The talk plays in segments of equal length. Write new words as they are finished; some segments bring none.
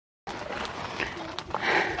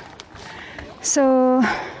So,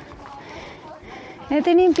 ito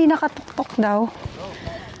na yung pinakatuktok daw.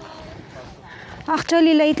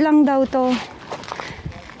 Actually, light lang daw to.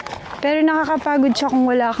 Pero nakakapagod siya kung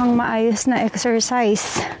wala kang maayos na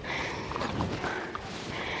exercise.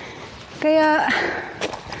 Kaya,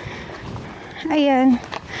 ayan.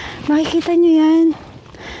 Makikita nyo yan.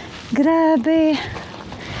 Grabe.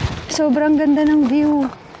 Sobrang ganda ng view.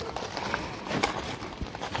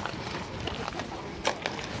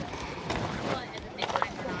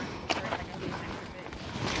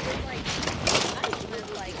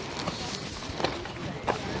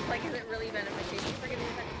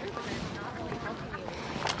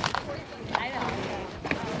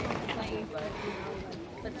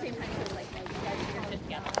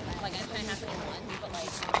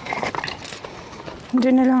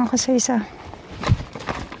 Doon na lang ako sa isa.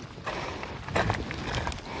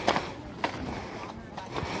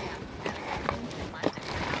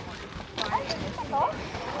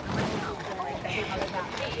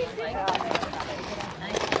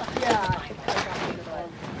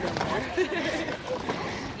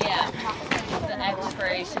 Yeah, the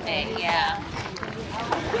expiration date, yeah.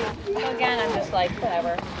 So again, I'm just like,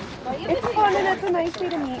 whatever. It's fun and it's a nice way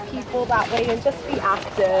to meet people that way and just be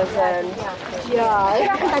active and yeah.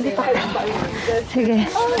 Sige.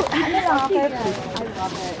 Oh, I love it.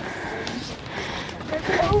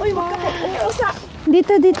 Oh, what's that?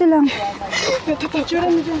 Dito lang.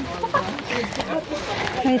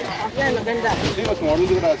 Wait. Yan, maganda.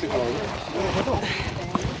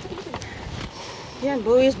 Yan,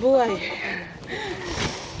 buhay is buhay.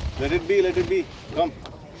 Let it be. Come.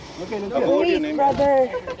 Wait, brother.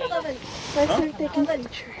 Let's start taking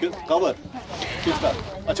picture. Cover. Kiska.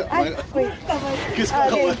 Acha. Wait.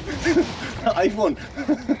 Kiska cover. iPhone.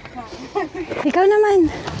 Ikaw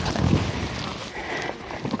naman.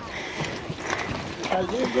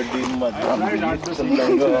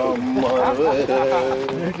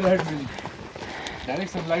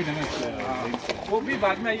 Direct sunlight है ना वो भी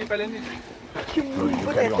बाद में आइए पहले नहीं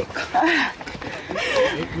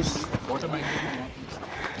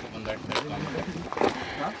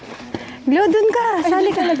Glo, dun ka.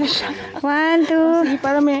 Sali ka. 1, 2,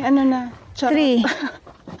 Para may ano na. 3.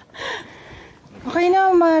 Okay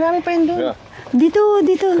na, marami pa yun doon. Yeah. Dito.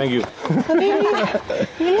 Thank you.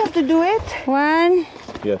 You have to do it. 1,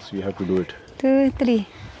 Yes, you have to do it. 2, 3.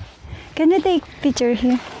 Can you take picture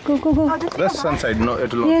here? Go. That's some side. No,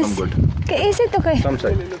 it will not Yes. come good. Is it okay? Some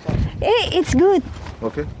side. It's good.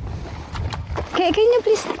 Okay. Can you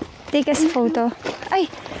please take us photo? Ay,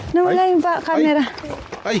 nawala yung camera.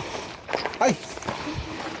 Hi.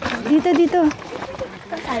 Dito.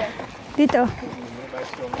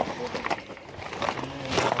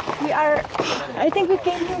 I think we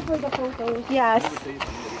came here for the photos. Yes.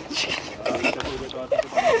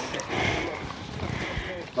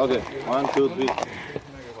 Okay. 1, 2, 3.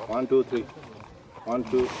 1, 2, 3. 1,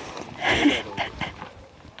 2.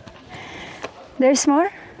 There's more?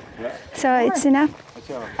 Yeah. So it's enough?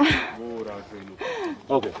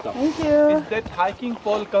 Okay. Come. Thank you. Is that hiking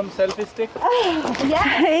pole come selfie stick?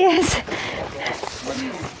 Yes.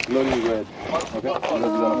 Slowly go ahead. Okay. It's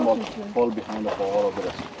gonna fall behind all of the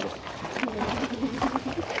rest.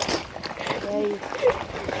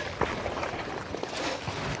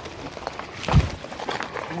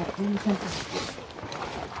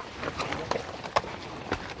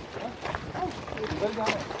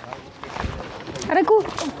 Aray ko.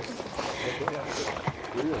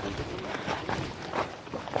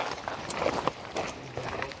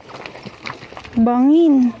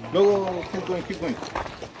 Bangin. Go. Keep going.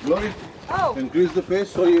 Glory. Increase the pace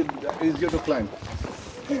so it's easier to climb.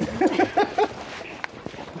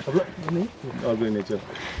 All in nature.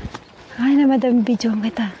 Ay, na madam, video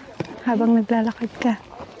kita habang naglalakad ka.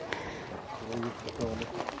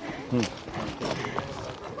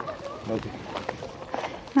 Okay.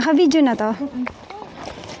 Naka-video na to?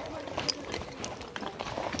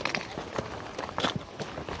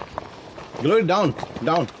 Glory, down.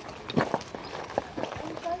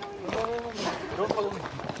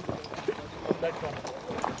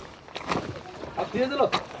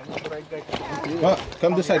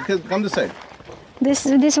 Come this side.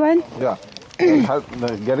 This one? Yeah.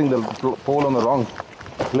 Getting the pole on the wrong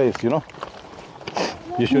place, you know.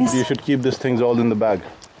 You should keep these things all in the bag.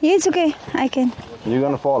 Yeah, it's okay. I can. You're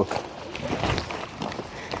gonna fall.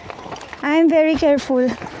 I'm very careful.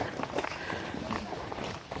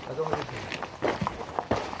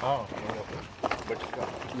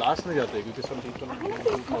 Last में जाते हैं क्योंकि सब people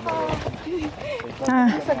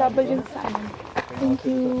Sa gabal yun sa amin. Thank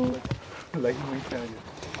you. like my channel.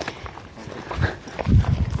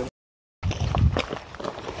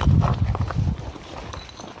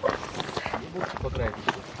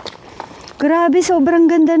 Grabe, sobrang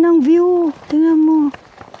ganda ng view. Tingnan mo.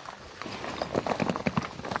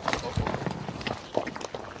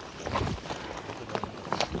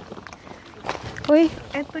 Uy,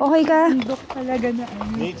 okay ka?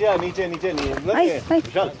 नीचे आ नीचे नीचे नहीं Ay, ay.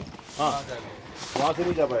 विशाल हाँ वहाँ से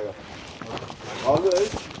नहीं जा पाएगा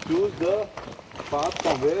always choose the path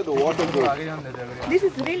from where the water goes. This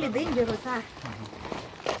is really dangerous, huh?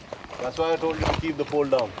 That's why I told you to keep the pole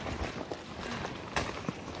down.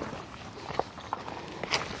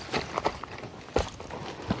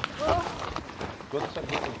 Go this side,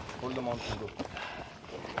 go this side. Hold the mountain, go.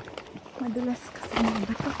 Madulas kasi mga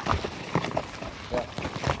bato.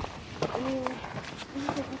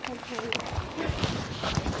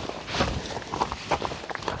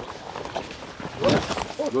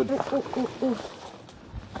 Good.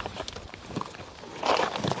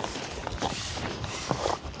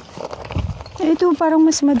 Ito parang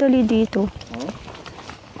mas madali dito.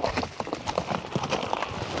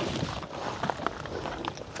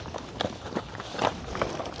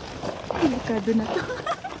 Delikado na to.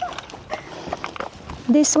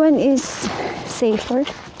 This one is safer.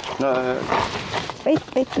 Wait.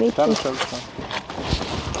 Stand.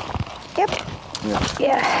 Yep.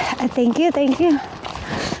 Yeah. Thank you.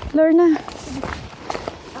 Lorna.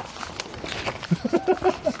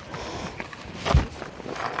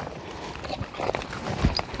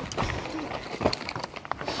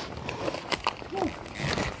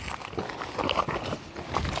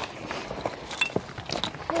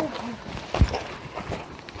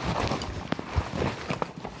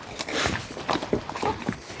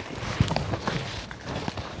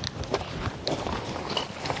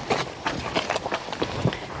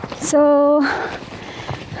 So,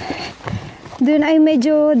 dun ay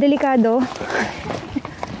medyo delikado.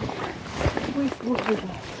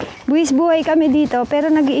 Buwis buhay kami dito, pero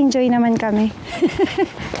nag-i-enjoy naman kami.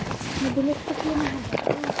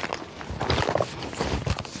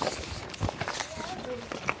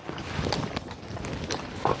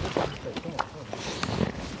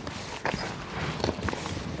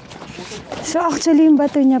 So actually yung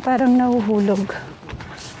bato niya parang nahuhulog.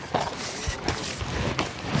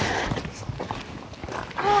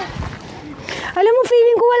 Alam mo,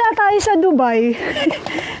 feeling ko wala tayo sa Dubai.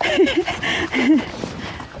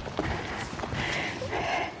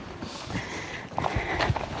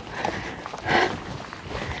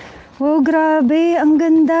 Wow, grabe. Ang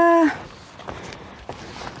ganda.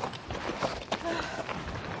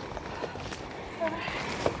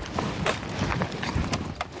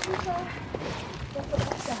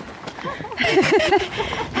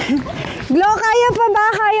 Glo, kaya pa ba?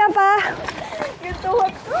 Kaya pa?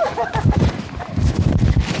 Gituwag ko.